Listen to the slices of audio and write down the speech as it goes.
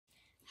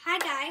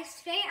guys,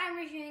 today I'm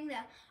reviewing the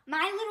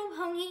My Little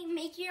Pony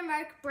Make Your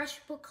Mark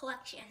Brushable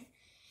Collection.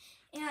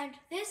 And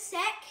this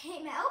set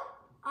came out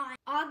on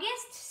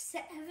August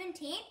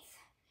 17th,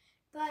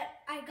 but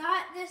I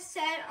got this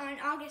set on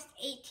August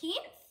 18th.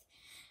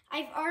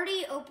 I've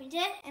already opened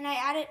it and I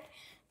added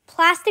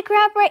plastic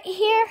wrap right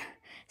here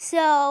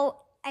so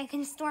I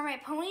can store my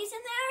ponies in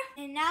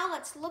there. And now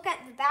let's look at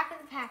the back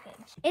of the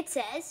package. It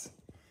says,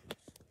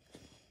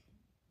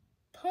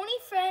 Pony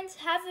friends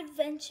have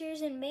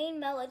adventures in Maine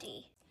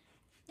Melody.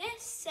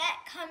 This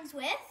set comes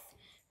with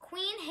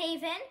Queen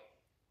Haven,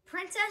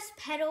 Princess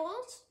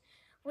Petals,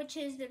 which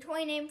is the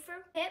toy name for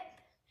Pip,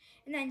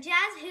 and then Jazz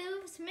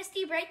Hooves,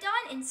 Misty Bright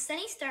Dawn, and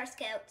Sunny Star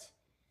Scout.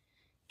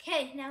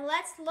 Okay, now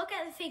let's look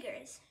at the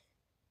figures.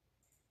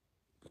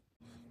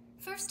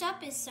 First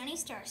up is Sunny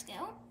Star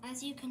Scout.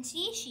 As you can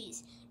see,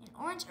 she's an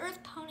orange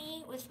earth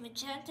pony with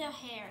magenta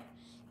hair,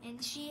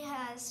 and she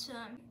has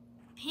some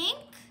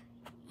pink,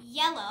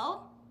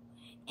 yellow,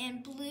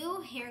 and blue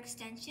hair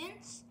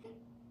extensions.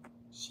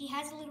 She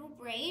has a little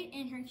braid,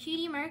 and her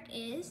cutie mark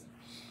is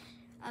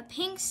a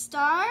pink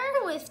star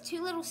with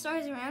two little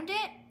stars around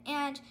it,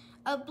 and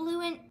a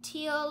blue and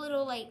teal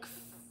little like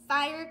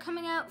fire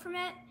coming out from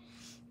it.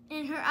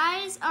 And her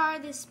eyes are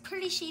this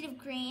pretty shade of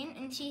green,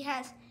 and she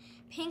has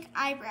pink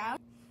eyebrows.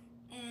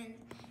 And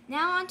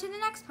now on to the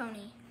next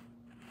pony.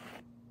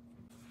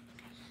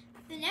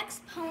 The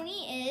next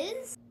pony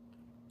is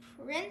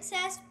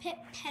Princess Pip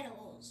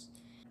Petals.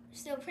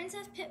 So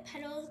Princess Pip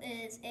Petals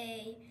is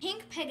a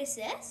pink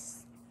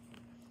Pegasus,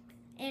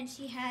 and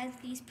she has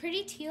these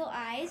pretty teal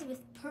eyes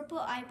with purple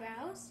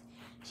eyebrows.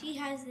 She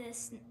has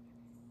this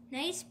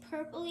nice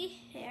purpley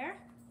hair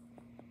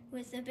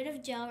with a bit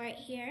of gel right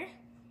here,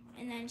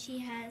 and then she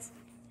has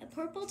a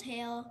purple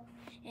tail,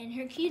 and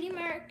her cutie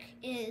mark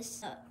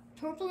is a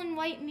purple and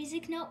white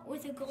music note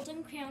with a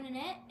golden crown in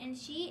it, and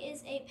she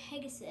is a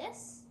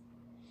Pegasus.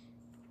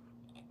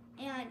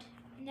 And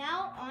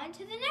now on to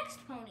the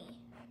next pony.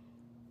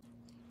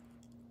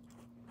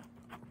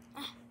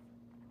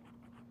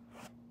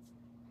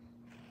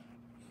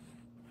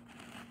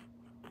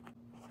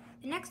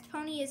 The next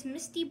pony is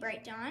Misty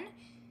Bright Dawn.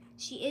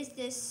 She is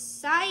this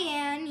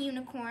cyan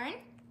unicorn,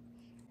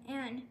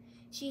 and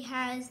she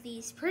has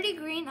these pretty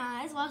green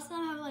eyes. Lots of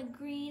them have like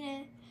green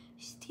and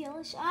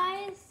tealish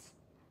eyes.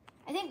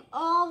 I think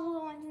all the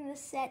ones in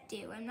this set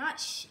do. I'm not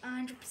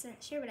 100%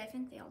 sure, but I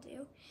think they all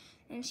do.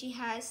 And she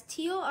has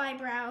teal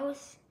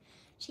eyebrows.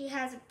 She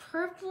has a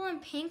purple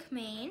and pink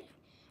mane.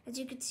 As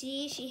you can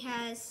see, she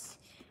has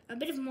a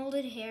bit of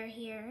molded hair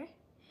here,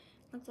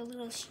 like a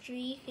little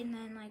streak, and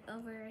then like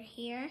over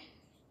here.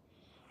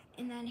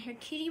 And then her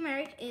cutie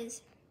mark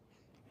is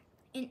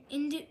an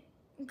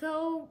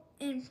indigo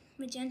and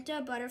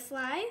magenta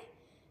butterfly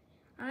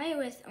eye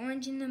with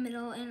orange in the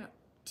middle and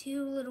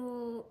two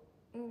little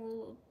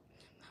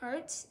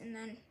hearts, and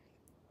then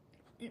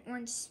an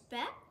orange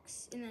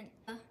specks,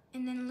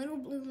 and then little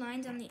blue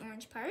lines on the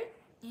orange part.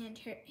 And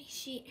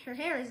her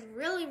hair is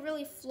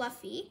really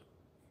fluffy,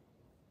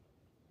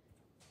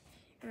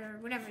 or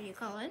whatever you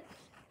call it.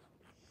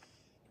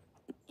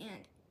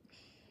 And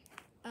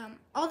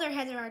all their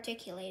heads are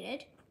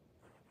articulated,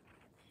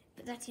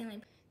 but that's the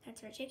only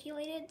that's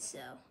articulated. So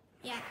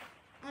yeah,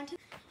 on to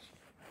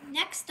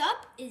next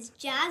up is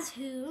Jazz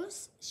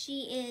Hooves.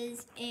 She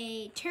is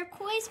a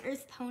turquoise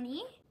earth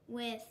pony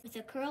with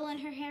a curl in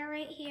her hair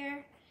right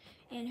here,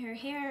 and her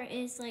hair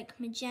is like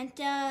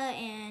magenta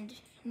and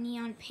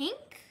neon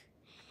pink,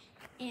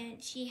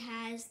 and she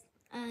has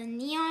a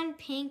neon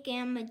pink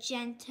and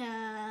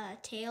magenta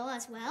tail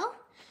as well,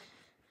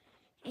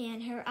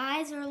 and her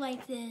eyes are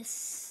like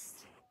this.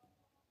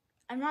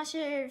 I'm not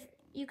sure if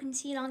you can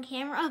see it on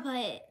camera,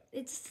 but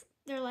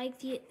they're like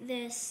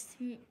this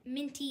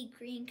minty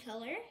green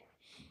color.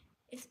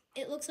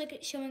 It looks like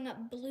it's showing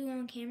up blue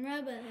on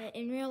camera, but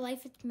in real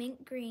life it's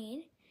mint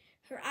green.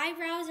 Her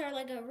eyebrows are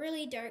like a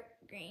really dark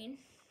green.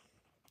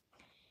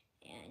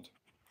 And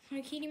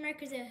her cutie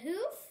mark is a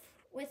hoof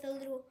with a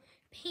little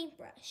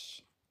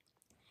paintbrush.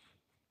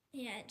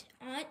 And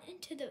on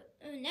to the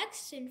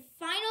next and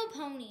final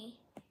pony.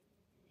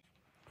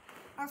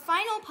 Our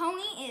final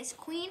pony is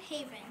Queen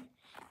Haven.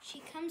 She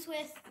comes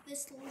with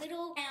this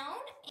little crown,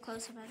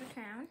 close up of the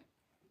crown.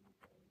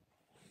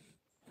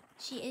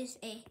 She is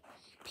a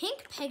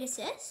pink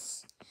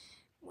Pegasus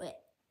with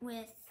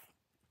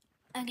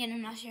again,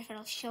 I'm not sure if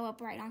it'll show up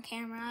right on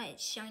camera.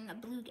 It's showing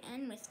up blue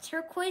again with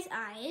turquoise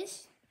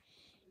eyes,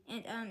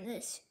 and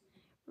this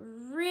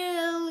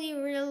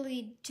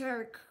really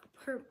dark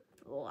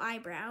purple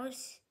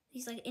eyebrows.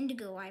 These like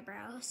indigo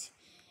eyebrows.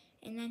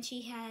 And then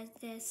she has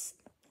this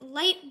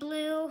light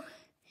blue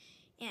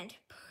and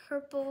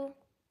purple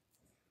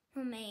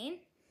mane.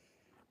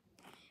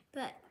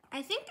 But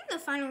I think in the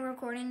final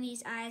recording,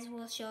 these eyes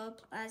will show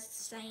up as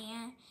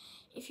cyan.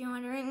 If you're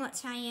wondering what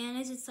cyan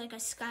is, it's like a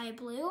sky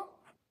blue.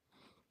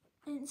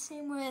 And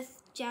same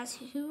with Jazz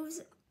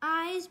Hooves'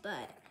 eyes,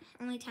 but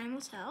only time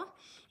will tell.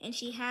 And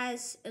she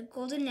has a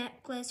golden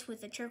necklace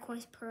with a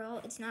turquoise pearl.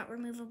 It's not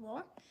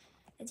removable,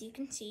 as you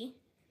can see.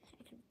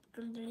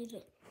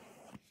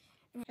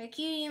 Her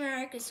cutie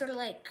mark is sort of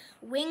like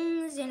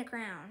wings and a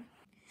crown.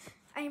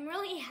 I'm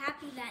really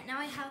happy that now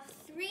I have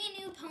 3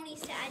 new ponies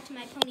to add to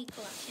my pony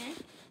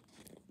collection.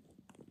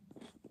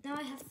 Now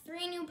I have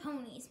 3 new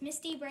ponies.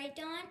 Misty Bright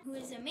Dawn, who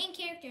is a main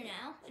character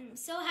now. I'm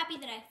so happy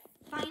that I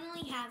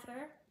finally have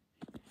her.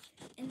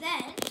 And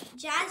then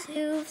Jazz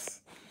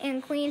Hooves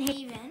and Queen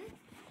Haven,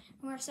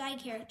 who are side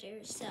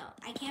characters. So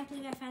I can't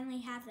believe I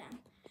finally have them.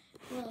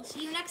 We'll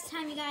see you next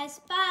time, you guys.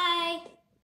 Bye!